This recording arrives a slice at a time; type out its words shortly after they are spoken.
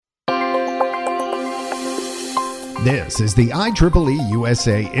This is the IEEE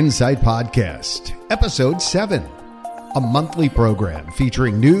USA Insight Podcast, Episode 7, a monthly program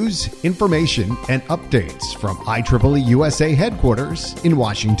featuring news, information, and updates from IEEE USA headquarters in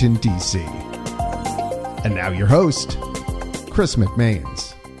Washington, D.C. And now your host, Chris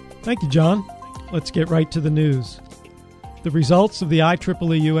McMains. Thank you, John. Let's get right to the news. The results of the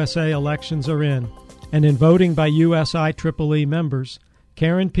IEEE USA elections are in, and in voting by U.S. IEEE members,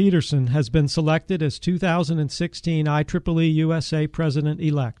 Karen Peterson has been selected as 2016 IEEE USA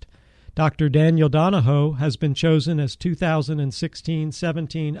President-elect. Dr. Daniel Donahoe has been chosen as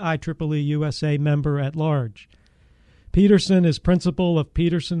 2016-17 IEEE USA Member-at-Large. Peterson is principal of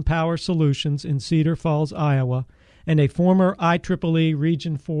Peterson Power Solutions in Cedar Falls, Iowa, and a former IEEE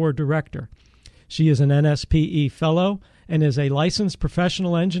Region 4 Director. She is an NSPE Fellow and is a licensed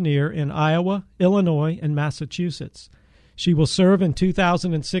professional engineer in Iowa, Illinois, and Massachusetts. She will serve in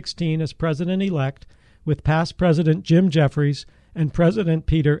 2016 as President-elect with past President Jim Jeffries and President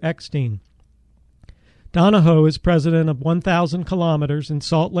Peter Eckstein. Donahoe is president of 1,000 Kilometers in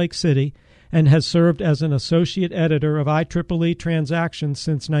Salt Lake City and has served as an associate editor of IEEE Transactions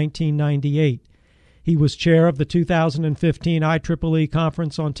since 1998. He was chair of the 2015 IEEE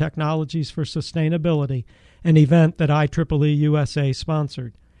Conference on Technologies for Sustainability, an event that IEEE USA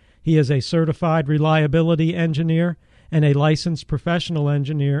sponsored. He is a certified reliability engineer and a licensed professional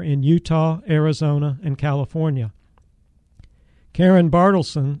engineer in Utah, Arizona, and California. Karen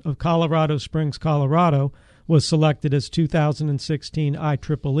Bartleson of Colorado Springs, Colorado, was selected as 2016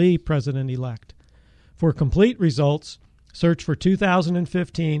 IEEE President-elect. For complete results, search for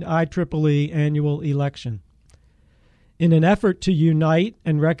 2015 IEEE Annual Election. In an effort to unite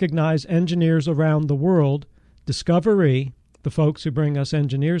and recognize engineers around the world, Discovery, the folks who bring us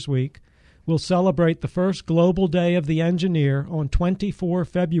Engineers Week, will celebrate the first Global Day of the Engineer on 24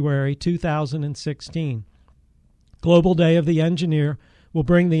 February 2016. Global Day of the Engineer will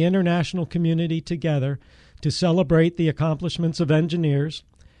bring the international community together to celebrate the accomplishments of engineers,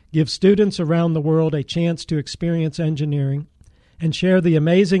 give students around the world a chance to experience engineering, and share the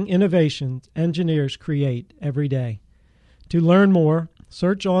amazing innovations engineers create every day. To learn more,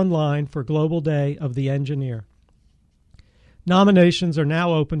 search online for Global Day of the Engineer. Nominations are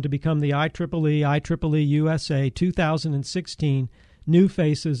now open to become the IEEE USA 2016 New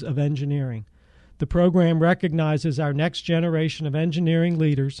Faces of Engineering. The program recognizes our next generation of engineering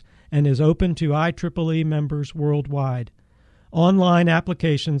leaders and is open to IEEE members worldwide. Online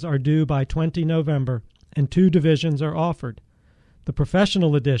applications are due by 20 November, and 2 divisions are offered. The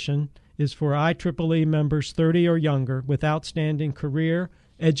professional edition is for IEEE members 30 or younger with outstanding career,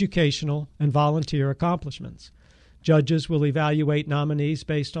 educational, and volunteer accomplishments. Judges will evaluate nominees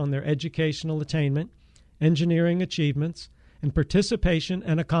based on their educational attainment, engineering achievements, and participation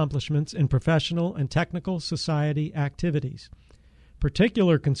and accomplishments in professional and technical society activities.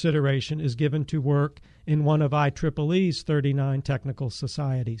 Particular consideration is given to work in one of IEEE's 39 technical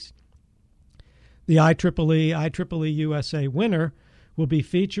societies. The IEEE USA winner will be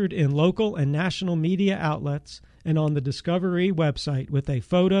featured in local and national media outlets and on the Discovery website with a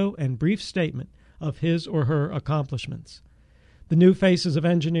photo and brief statement of his or her accomplishments. The New Faces of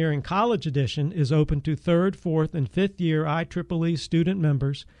Engineering College Edition is open to 3rd, 4th, and 5th year IEEE student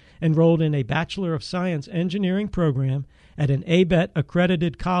members enrolled in a Bachelor of Science Engineering program at an ABET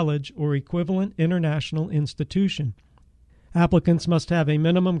accredited college or equivalent international institution. Applicants must have a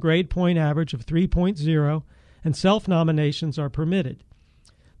minimum grade point average of 3.0, and self-nominations are permitted.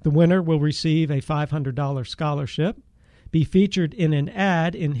 The winner will receive a $500 scholarship, be featured in an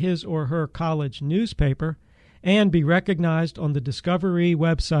ad in his or her college newspaper, and be recognized on the Discovery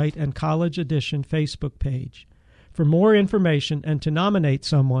website and College Edition Facebook page. For more information and to nominate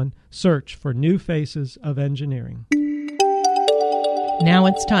someone, search for New Faces of Engineering. Now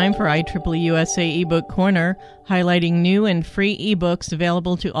it's time for IEEE USA eBook Corner, highlighting new and free ebooks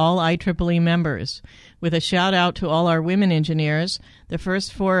available to all IEEE members. With a shout-out to all our women engineers, the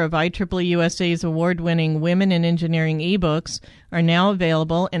first 4 of IEEE USA's award-winning Women in Engineering ebooks are now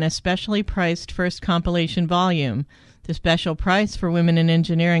available in a specially priced first compilation volume. The special price for Women in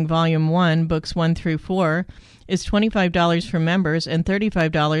Engineering Volume 1, Books 1 through 4, is $25 for members and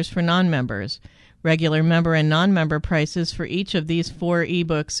 $35 for non-members. Regular member and non-member prices for each of these 4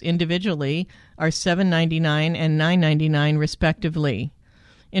 ebooks individually are $7.99 and $9.99 respectively.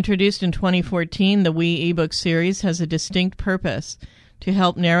 Introduced in 2014, the We ebook series has a distinct purpose: to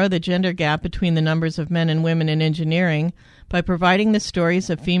help narrow the gender gap between the numbers of men and women in engineering by providing the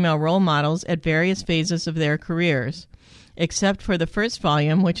stories of female role models at various phases of their careers. Except for the first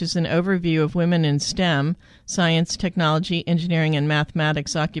volume, which is an overview of women in STEM, science, technology, engineering, and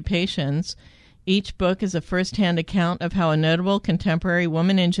mathematics occupations, Each book is a first-hand account of how a notable contemporary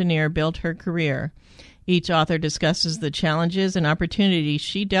woman engineer built her career. Each author discusses the challenges and opportunities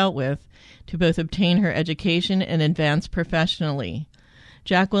she dealt with to both obtain her education and advance professionally.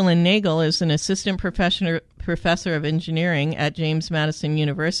 Jacqueline Nagel is an assistant professor of engineering at James Madison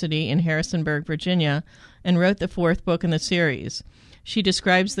University in Harrisonburg, Virginia, and wrote the fourth book in the series. She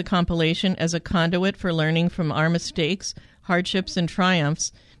describes the compilation as a conduit for learning from our mistakes, hardships, and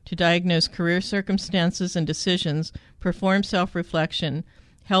triumphs to diagnose career circumstances and decisions, perform self-reflection,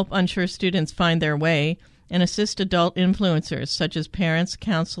 help unsure students find their way, and assist adult influencers such as parents,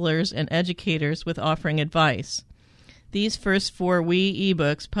 counselors, and educators with offering advice. These first 4 WE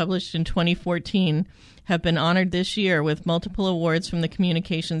ebooks, published in 2014, have been honored this year with multiple awards from the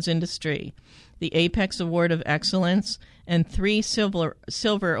communications industry, the Apex Award of Excellence, and 3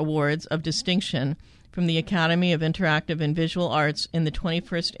 silver awards of distinction from the Academy of Interactive and Visual Arts in the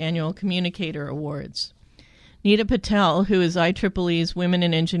 21st Annual Communicator Awards. Nita Patel, who is IEEE's Women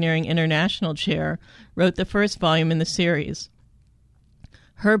in Engineering International Chair, wrote the first volume in the series.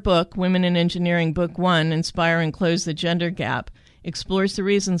 Her book, Women in Engineering Book 1, Inspire and Close the Gender Gap, explores the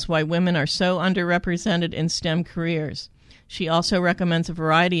reasons why women are so underrepresented in STEM careers. She also recommends a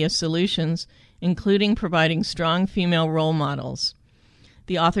variety of solutions, including providing strong female role models.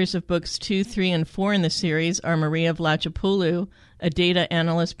 The authors of books 2, 3, and 4 in the series are Maria Vlachopoulou, a data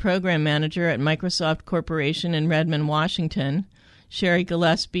analyst program manager at Microsoft Corporation in Redmond, Washington, Sherry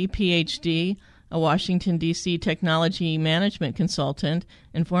Gillespie, Ph.D., a Washington, D.C. technology management consultant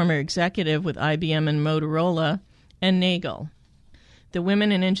and former executive with IBM and Motorola, and Nagel. The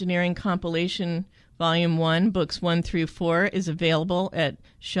Women in Engineering compilation, Volume 1, Books 1 through 4, is available at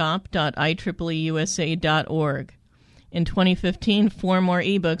shop.ieeeusa.org. In 2015, 4 more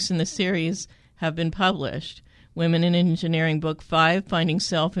ebooks in the series have been published. Women in Engineering Book 5, Finding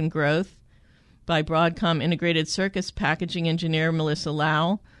Self and Growth, by Broadcom Integrated Circuits packaging engineer Melissa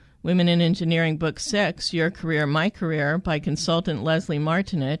Lau. Women in Engineering Book 6, Your Career, My Career, by consultant Leslie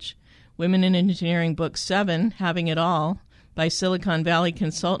Martinich. Women in Engineering Book 7, Having It All, by Silicon Valley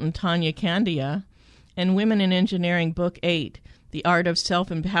consultant Tanya Candia. And Women in Engineering Book 8, The Art of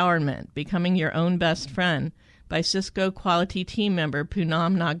Self-Empowerment, Becoming Your Own Best Friend, by Cisco Quality Team member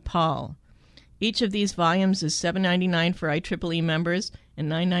Poonam Nagpal. Each of these volumes is $7.99 for IEEE members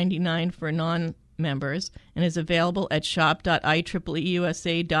and $9.99 for non-members, and is available at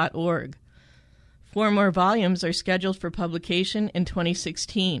shop.ieeeusa.org. 4 more volumes are scheduled for publication in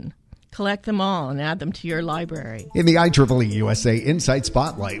 2016. Collect them all and add them to your library. In the IEEE USA Insight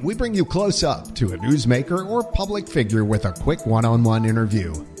Spotlight, we bring you close up to a newsmaker or public figure with a quick one-on-one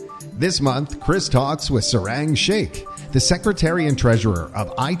interview. This month, Chris talks with Sarang Sheikh, the Secretary and Treasurer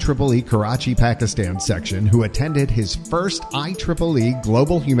of IEEE Karachi, Pakistan section, who attended his first IEEE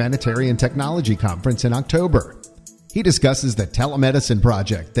Global Humanitarian Technology Conference in October. He discusses the telemedicine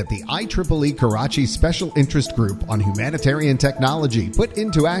project that the IEEE Karachi Special Interest Group on Humanitarian Technology put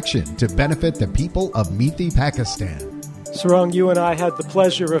into action to benefit the people of Meethi, Pakistan. Sarang, you and I had the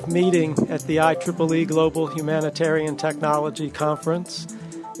pleasure of meeting at the IEEE Global Humanitarian Technology Conference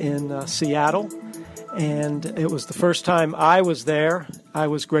in Seattle, and it was the first time I was there. I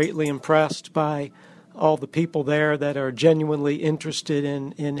was greatly impressed by all the people there that are genuinely interested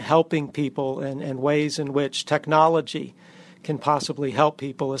in helping people and ways in which technology can possibly help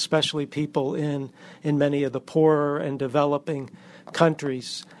people, especially people in many of the poorer and developing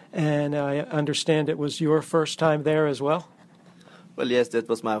countries. And I understand it was your first time there as well? Well, yes, that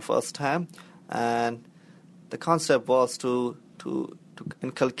was my first time. And the concept was to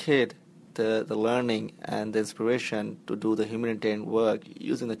inculcate the learning and the inspiration to do the humanitarian work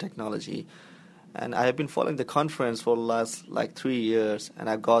using the technology. And I have been following the conference for the last 3 years, and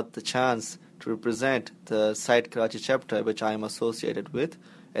I got the chance to represent the SITE Karachi chapter, which I am associated with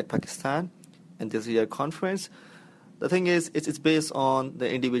at Pakistan in this year conference. The thing is, it's based on the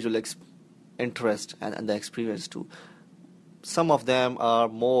individual interest and the experience too. Some of them are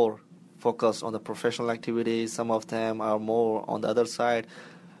more focused on the professional activities, some of them are more on the other side.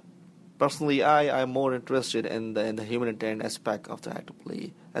 Personally, I am more interested in the humanitarian aspect of the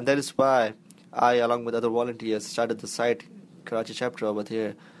IEEE, and that is why I, along with other volunteers, started the SITE Karachi chapter over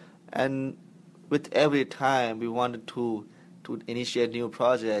here. And with every time, we wanted to initiate new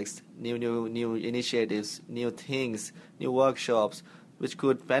projects, new initiatives, new things, new workshops, which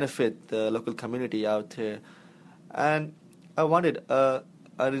could benefit the local community out there. And I wanted an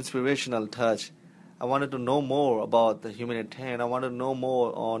inspirational touch. I wanted to know more about the humanitarian. I wanted to know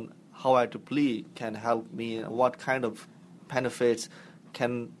more on how IEEE can help me and what kind of benefits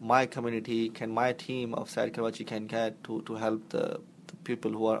can my community, can my team of SITE Karachi can get to help the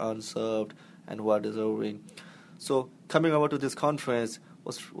people who are unserved and who are deserving. So coming over to this conference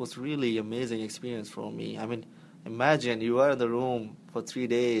was really amazing experience for me. I mean, imagine you are in the room for 3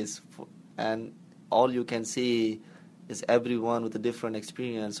 days and all you can see is everyone with a different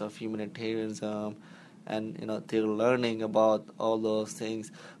experience of humanitarianism, and they're learning about all those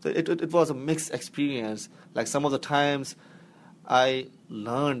things. So it was a mixed experience. Like some of the times I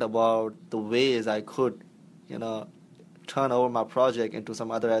learned about the ways I could turn over my project into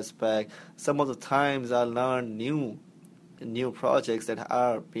some other aspect. Some of the times I learned new projects that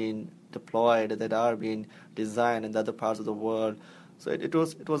are being deployed, that are being designed in other parts of the world. So it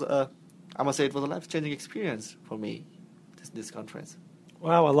was I must say it was a life-changing experience for me, this conference.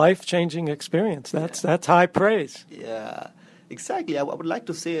 Wow, a life-changing experience. That's high praise. Yeah, exactly. I would like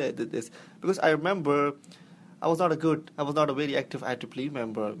to say this because I remember I was not a very active IEEE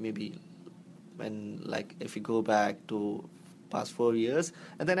member, maybe when, like, if you go back to past 4 years,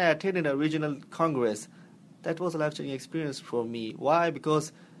 and then I attended a regional congress. That was a life-changing experience for me. Why?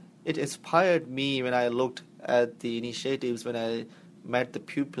 Because it inspired me when I looked at the initiatives, when I met the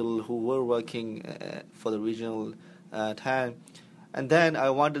people who were working for the regional time. And then I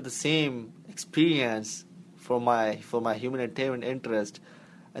wanted the same experience for my humanitarian interest,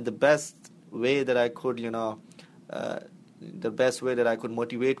 and the best way that I could,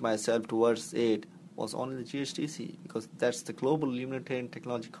 motivate myself towards it was only the GHTC, because that's the Global Humanitarian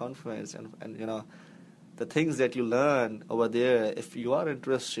Technology Conference, and the things that you learn over there. If you are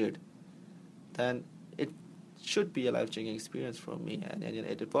interested, then it should be a life-changing experience for me, and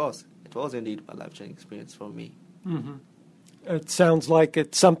it was indeed a life-changing experience for me. Mm-hmm. It sounds like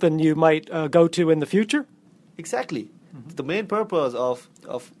it's something you might go to in the future? Exactly. Mm-hmm. The main purpose of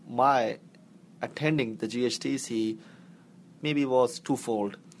my attending the GHTC maybe was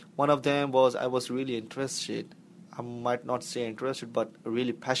twofold. One of them was I was really interested, I might not say interested, but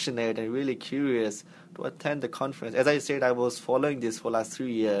really passionate and really curious to attend the conference. As I said, I was following this for the last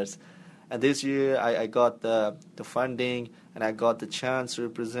 3 years. And this year I got the funding, and I got the chance to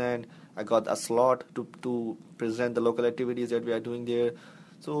represent. I got a slot to present the local activities that we are doing there.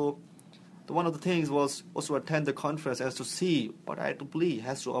 So one of the things was to attend the conference and to see what IEEE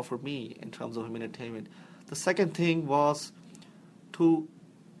has to offer me in terms of humanitarian. The second thing was to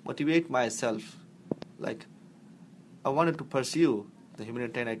motivate myself. Like, I wanted to pursue the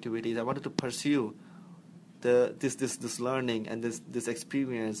humanitarian activities. I wanted to pursue this learning and this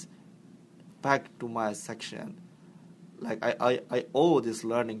experience back to my section. Like, I owe this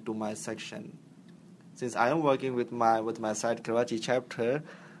learning to my section, since I am working with my site Karachi chapter,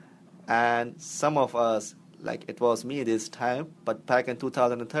 and some of us, like it was me this time, but back in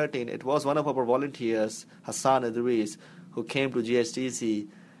 2013 it was one of our volunteers, Hassan Idris, who came to GHTC,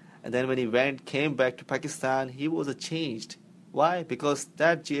 and then when he came back to Pakistan, he was changed. Why? Because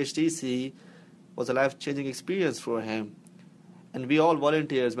that GHTC was a life-changing experience for him. And we all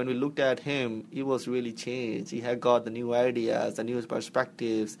volunteers, when we looked at him, he was really changed. He had got the new ideas, the new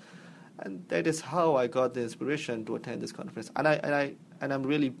perspectives, and that is how I got the inspiration to attend this conference. And I'm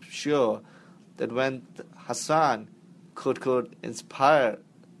really sure that when Hassan could inspire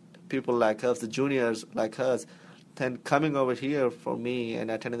people like us, the juniors like us, then coming over here for me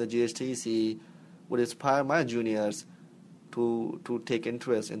and attending the GHTC would inspire my juniors to take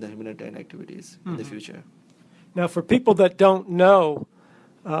interest in the humanitarian activities in the future. Now, for people that don't know,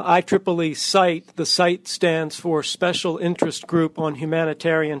 IEEE SITE, the SITE stands for Special Interest Group on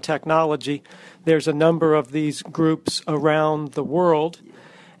Humanitarian Technology. There's a number of these groups around the world,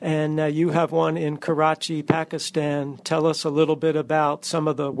 and you have one in Karachi, Pakistan. Tell us a little bit about some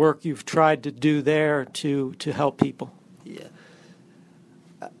of the work you've tried to do there to help people. Yeah.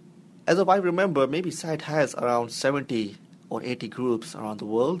 As of I remember, maybe SITE has around 70 or 80 groups around the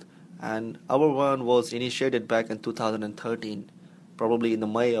world. And our one was initiated back in 2013, probably in the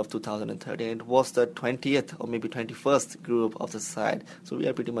May of 2013. It was the 20th or maybe 21st group of the site. So we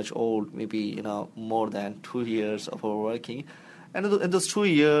are pretty much old, maybe more than 2 years of our working. And in those 2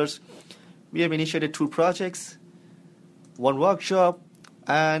 years, we have initiated 2 projects, 1 workshop,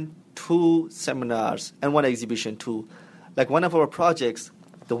 and 2 seminars, and 1 exhibition too. Like one of our projects,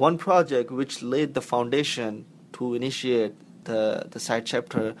 the one project which laid the foundation to initiate the SITE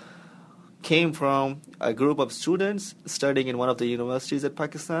chapter came from a group of students studying in one of the universities at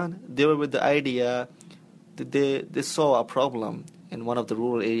Pakistan. They were with the idea that they saw a problem in one of the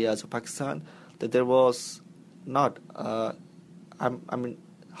rural areas of Pakistan, that there was not,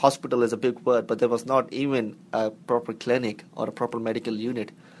 hospital is a big word, but there was not even a proper clinic or a proper medical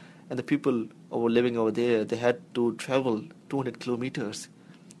unit. And the people who were living over there, they had to travel 200 kilometers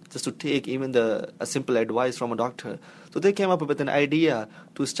just to take even a simple advice from a doctor. So they came up with an idea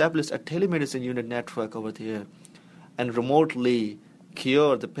to establish a telemedicine unit network over there and remotely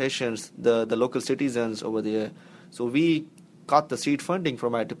cure the patients, the local citizens over there. So we got the seed funding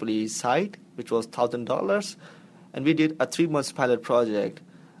from IEEE site, which was $1,000, and we did a 3-month pilot project.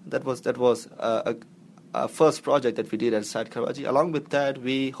 That was a first project that we did at Site Karachi. Along with that,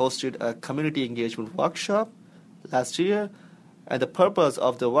 we hosted a community engagement workshop last year, and the purpose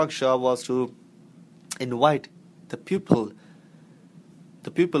of the workshop was to invite the people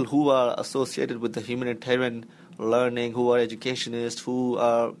who are associated with the humanitarian learning, who are educationists, who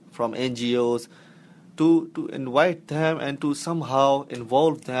are from NGOs, to invite them and to somehow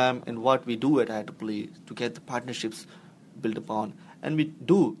involve them in what we do at IEEE to get the partnerships built upon. And we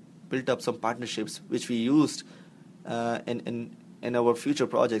do build up some partnerships which we used in our future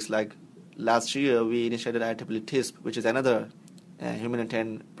projects. Like last year, we initiated IEEE TISP, which is another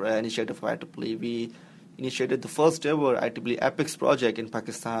humanitarian initiative for IEEE. We initiated the first ever IEEE APEX project in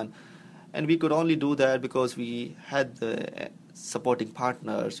Pakistan, and we could only do that because we had the supporting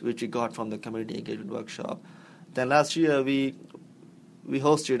partners which we got from the community engagement workshop. Then last year we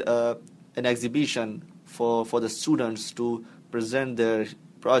hosted an exhibition for the students to present their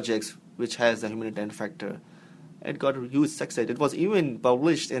projects which has the humanitarian factor. It got a huge success. It was even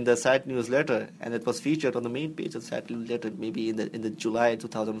published in the site newsletter, and it was featured on the main page of the site newsletter maybe in the July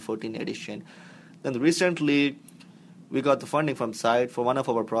 2014 edition. Then recently we got the funding from site for one of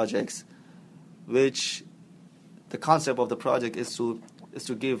our projects, which the concept of the project is to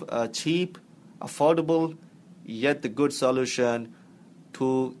give a cheap, affordable, yet the good solution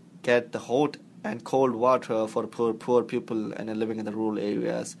to get the hot and cold water for poor people and living in the rural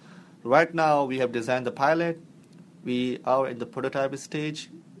areas. Right now, we have designed the pilot. We are in the prototype stage.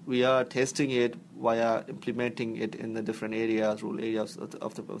 We are testing it via implementing it in the different areas, rural areas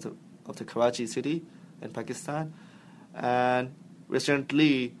of the Karachi city in Pakistan. And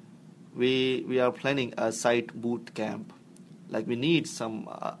recently, we are planning a site boot camp. Like we need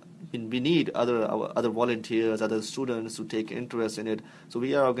other volunteers, other students to take interest in it. So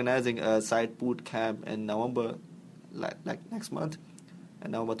we are organizing a site boot camp in November, like next month,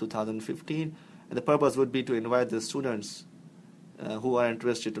 in November 2015. And the purpose would be to invite the students who are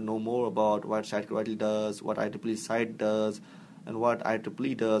interested to know more about what Site Karachi does, what IEEE site does, and what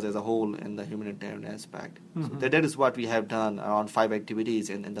IEEE does as a whole in the humanitarian aspect. Mm-hmm. So that is what we have done, around 5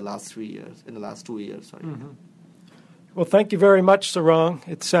 activities in the last 3 years, in the last 2 years. Sorry. Mm-hmm. Well, thank you very much, Sarang.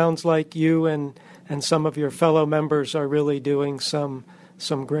 It sounds like you and some of your fellow members are really doing some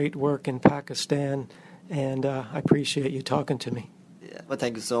great work in Pakistan, and I appreciate you talking to me. Yeah, well,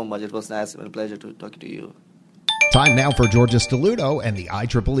 thank you so much. It was nice and a pleasure to talk to you. Time now for Georgia Stelluto and the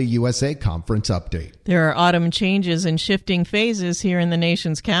IEEE USA Conference Update. There are autumn changes and shifting phases here in the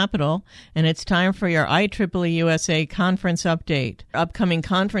nation's capital, and it's time for your IEEE USA Conference Update. Upcoming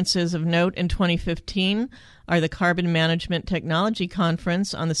conferences of note in 2015 are the Carbon Management Technology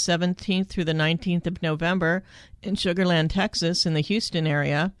Conference on the 17th through the 19th of November in Sugar Land, Texas, in the Houston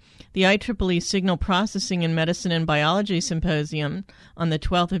area, the IEEE Signal Processing in Medicine and Biology Symposium on the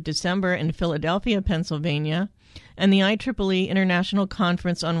 12th of December in Philadelphia, Pennsylvania, and the IEEE International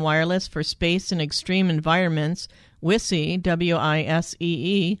Conference on Wireless for Space and Extreme Environments, WISE,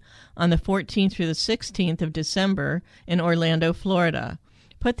 WISEE, on the 14th through the 16th of December in Orlando, Florida.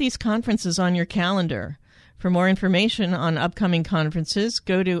 Put these conferences on your calendar. For more information on upcoming conferences,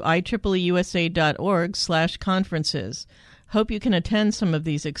 go to IEEEUSA.org/conferences. Hope you can attend some of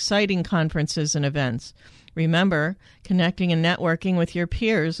these exciting conferences and events. Remember, connecting and networking with your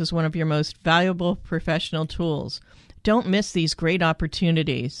peers is one of your most valuable professional tools. Don't miss these great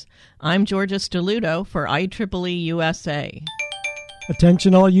opportunities. I'm Georgia Stelluto for IEEE USA.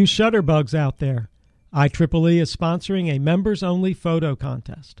 Attention all you shutterbugs out there. IEEE is sponsoring a members-only photo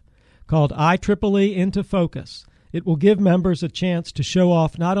contest called IEEE Into Focus. It will give members a chance to show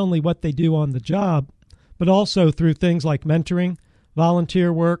off not only what they do on the job, but also through things like mentoring,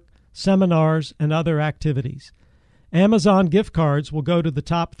 volunteer work, seminars, and other activities. Amazon gift cards will go to the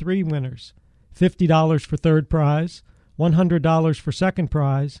top 3 winners, $50 for third prize, $100 for second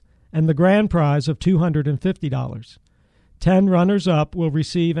prize, and the grand prize of $250. 10 runners-up will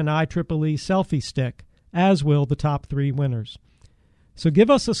receive an IEEE selfie stick, as will the top 3 winners. So give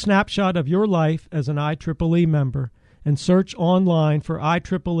us a snapshot of your life as an IEEE member and search online for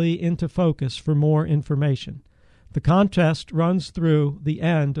IEEE Into Focus for more information. The contest runs through the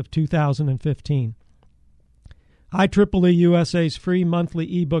end of 2015. IEEE USA's free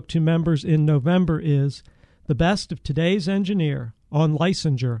monthly ebook to members in November is The Best of Today's Engineer on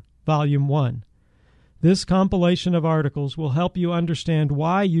Licensure, Volume 1. This compilation of articles will help you understand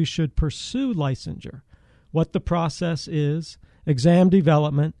why you should pursue licensure, what the process is, exam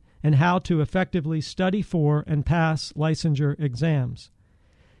development, and how to effectively study for and pass licensure exams.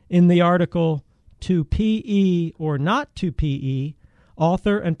 In the article, To PE or Not to PE,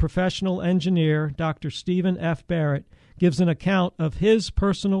 author and professional engineer Dr. Stephen F. Barrett gives an account of his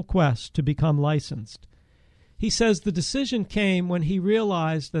personal quest to become licensed. He says the decision came when he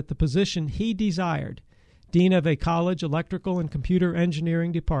realized that the position he desired, dean of a college electrical and computer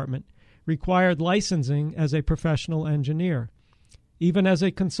engineering department, required licensing as a professional engineer. Even as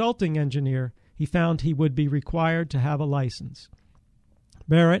a consulting engineer, he found he would be required to have a license.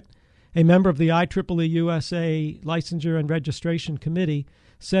 Barrett, a member of the IEEE USA Licensure and Registration Committee,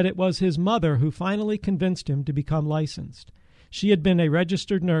 said it was his mother who finally convinced him to become licensed. She had been a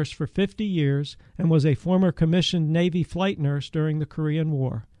registered nurse for 50 years and was a former commissioned Navy flight nurse during the Korean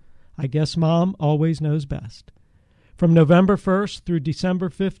War. I guess Mom always knows best. From November 1st through December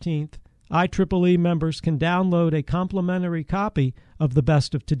 15th, IEEE members can download a complimentary copy of the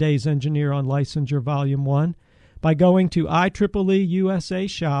Best of Today's Engineer on Licensure Volume 1 by going to IEEE USA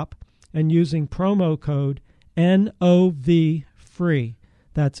Shop and using promo code NOVFREE.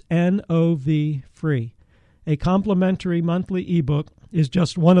 That's NOVFREE. A complimentary monthly ebook is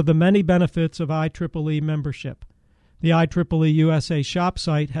just one of the many benefits of IEEE membership. The IEEE USA Shop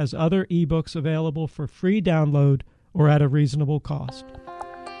site has other ebooks available for free download or at a reasonable cost.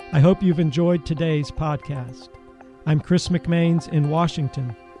 I hope you've enjoyed today's podcast. I'm Chris McMains in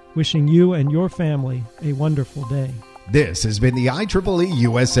Washington, wishing you and your family a wonderful day. This has been the IEEE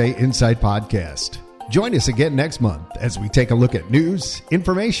USA Insight Podcast. Join us again next month as we take a look at news,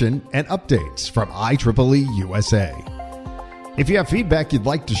 information, and updates from IEEE USA. If you have feedback you'd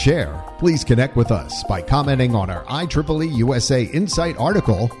like to share, please connect with us by commenting on our IEEE USA Insight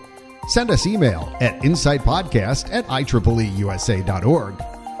article. Send us email at insightpodcast@IEEEUSA.org.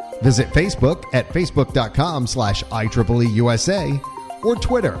 Visit Facebook at facebook.com/IEEEUSA or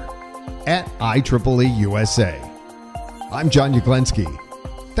Twitter @IEEEUSA. I'm John Uglensky.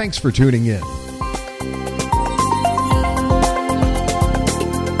 Thanks for tuning in.